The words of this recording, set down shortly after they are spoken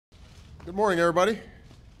Good morning, everybody.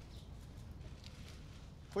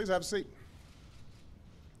 Please have a seat.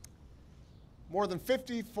 More than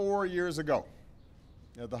 54 years ago,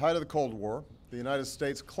 at the height of the Cold War, the United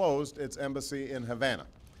States closed its embassy in Havana.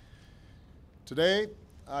 Today,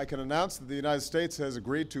 I can announce that the United States has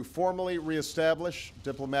agreed to formally reestablish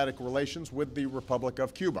diplomatic relations with the Republic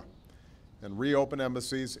of Cuba and reopen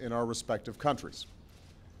embassies in our respective countries.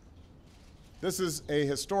 This is a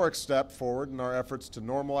historic step forward in our efforts to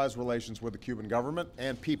normalize relations with the Cuban government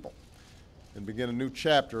and people and begin a new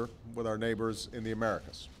chapter with our neighbors in the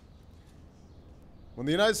Americas. When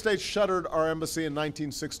the United States shuttered our embassy in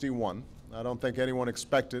 1961, I don't think anyone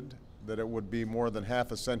expected that it would be more than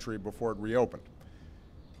half a century before it reopened.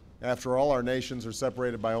 After all, our nations are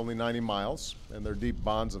separated by only 90 miles, and there are deep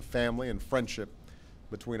bonds of family and friendship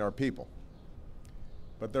between our people.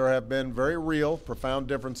 But there have been very real, profound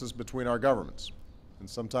differences between our governments, and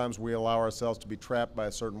sometimes we allow ourselves to be trapped by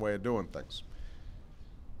a certain way of doing things.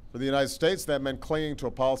 For the United States, that meant clinging to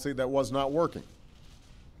a policy that was not working.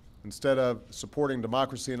 Instead of supporting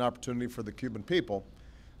democracy and opportunity for the Cuban people,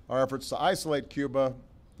 our efforts to isolate Cuba,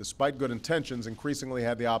 despite good intentions, increasingly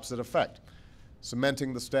had the opposite effect,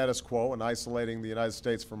 cementing the status quo and isolating the United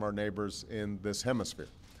States from our neighbors in this hemisphere.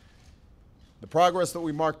 The progress that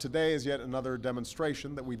we mark today is yet another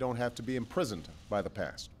demonstration that we don't have to be imprisoned by the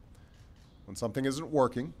past. When something isn't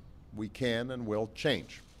working, we can and will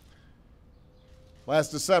change.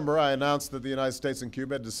 Last December, I announced that the United States and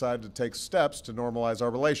Cuba had decided to take steps to normalize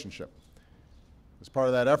our relationship. As part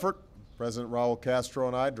of that effort, President Raul Castro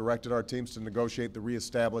and I directed our teams to negotiate the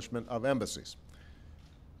reestablishment of embassies.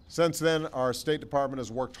 Since then, our State Department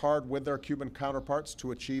has worked hard with their Cuban counterparts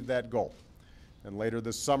to achieve that goal. And later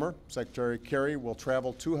this summer, Secretary Kerry will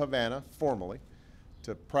travel to Havana formally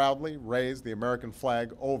to proudly raise the American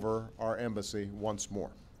flag over our embassy once more.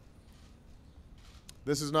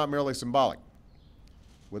 This is not merely symbolic.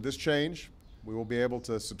 With this change, we will be able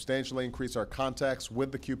to substantially increase our contacts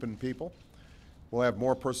with the Cuban people. We'll have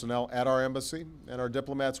more personnel at our embassy, and our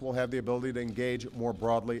diplomats will have the ability to engage more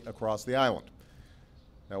broadly across the island.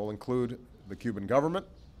 That will include the Cuban government,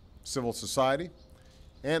 civil society,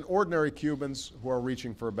 and ordinary Cubans who are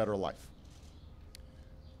reaching for a better life.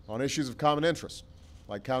 On issues of common interest,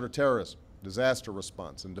 like counterterrorism, disaster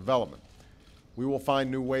response, and development, we will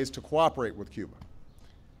find new ways to cooperate with Cuba.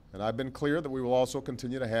 And I've been clear that we will also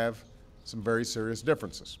continue to have some very serious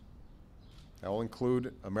differences. That will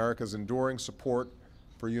include America's enduring support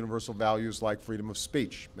for universal values like freedom of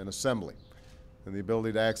speech and assembly, and the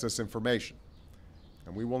ability to access information.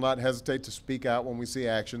 And we will not hesitate to speak out when we see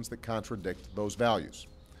actions that contradict those values.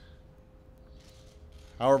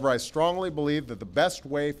 However, I strongly believe that the best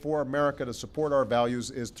way for America to support our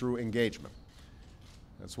values is through engagement.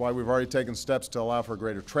 That's why we've already taken steps to allow for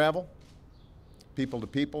greater travel,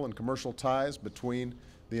 people-to-people and commercial ties between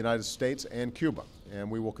the United States and Cuba,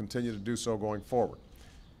 and we will continue to do so going forward.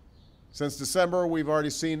 Since December, we've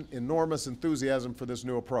already seen enormous enthusiasm for this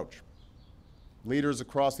new approach. Leaders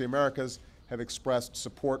across the Americas have expressed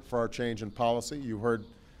support for our change in policy. You heard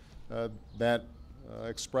that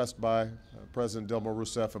expressed by President Dilma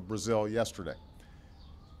Rousseff of Brazil yesterday.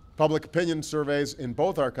 Public opinion surveys in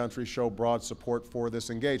both our countries show broad support for this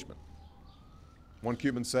engagement. One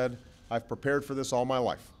Cuban said, "I've prepared for this all my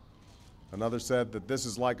life." Another said that this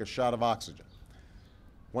is like a shot of oxygen.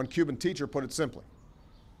 One Cuban teacher put it simply,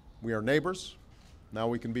 "We are neighbors, now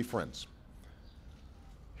we can be friends."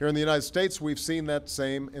 Here in the United States, we've seen that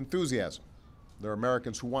same enthusiasm. There are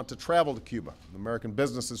Americans who want to travel to Cuba, American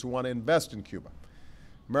businesses who want to invest in Cuba,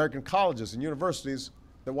 American colleges and universities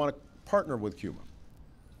that want to partner with Cuba.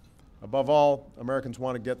 Above all, Americans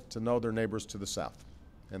want to get to know their neighbors to the south.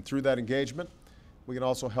 And through that engagement, we can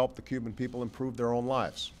also help the Cuban people improve their own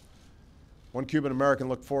lives. One Cuban American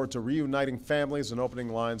looked forward to reuniting families and opening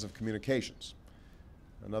lines of communications.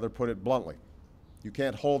 Another put it bluntly, "You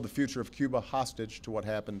can't hold the future of Cuba hostage to what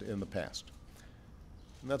happened in the past."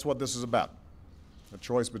 And that's what this is about, a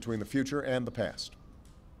choice between the future and the past.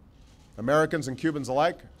 Americans and Cubans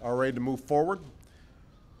alike are ready to move forward.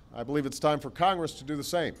 I believe it's time for Congress to do the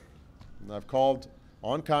same. And I've called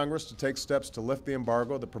on Congress to take steps to lift the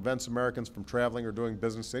embargo that prevents Americans from traveling or doing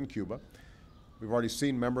business in Cuba. We've already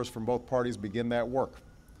seen members from both parties begin that work.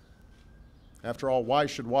 After all, why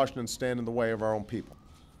should Washington stand in the way of our own people?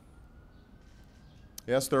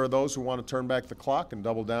 Yes, there are those who want to turn back the clock and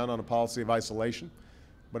double down on a policy of isolation,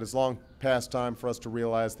 but it's long past time for us to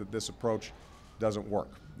realize that this approach doesn't work.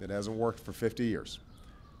 It hasn't worked for 50 years.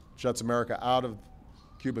 It shuts America out of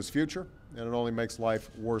Cuba's future, and it only makes life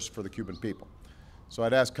worse for the Cuban people. So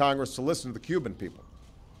I'd ask Congress to listen to the Cuban people,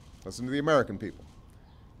 listen to the American people,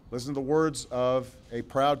 Listen to the words of a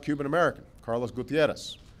proud Cuban American, Carlos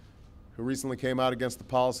Gutierrez, who recently came out against the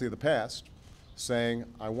policy of the past, saying,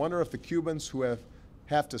 "I wonder if the Cubans who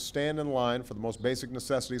have to stand in line for the most basic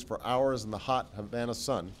necessities for hours in the hot Havana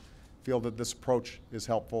sun feel that this approach is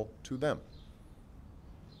helpful to them."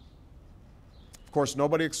 Of course,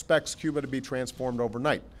 nobody expects Cuba to be transformed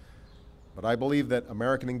overnight, but I believe that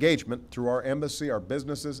American engagement through our embassy, our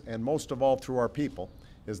businesses, and most of all through our people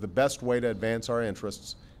is the best way to advance our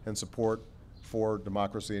interests and support for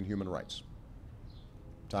democracy and human rights.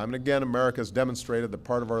 Time and again, America has demonstrated that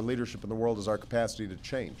part of our leadership in the world is our capacity to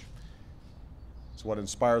change. It's what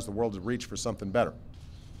inspires the world to reach for something better.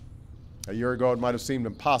 A year ago, it might have seemed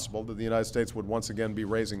impossible that the United States would once again be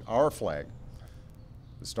raising our flag,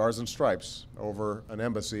 the Stars and Stripes, over an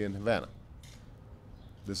embassy in Havana.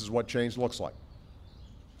 This is what change looks like.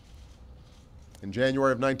 In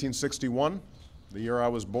January of 1961, the year I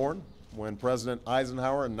was born, when President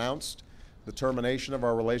Eisenhower announced the termination of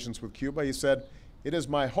our relations with Cuba, he said, "It is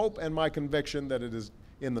my hope and my conviction that it is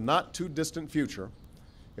in the not-too-distant future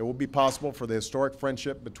it will be possible for the historic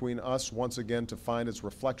friendship between us once again to find its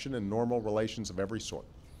reflection in normal relations of every sort."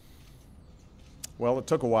 Well, it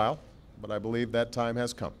took a while, but I believe that time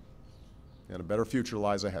has come, and a better future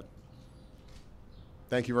lies ahead.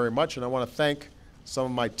 Thank you very much, and I want to thank some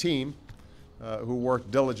of my team who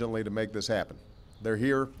worked diligently to make this happen. They're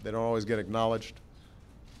here. They don't always get acknowledged.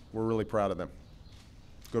 We're really proud of them.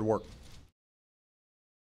 Good work.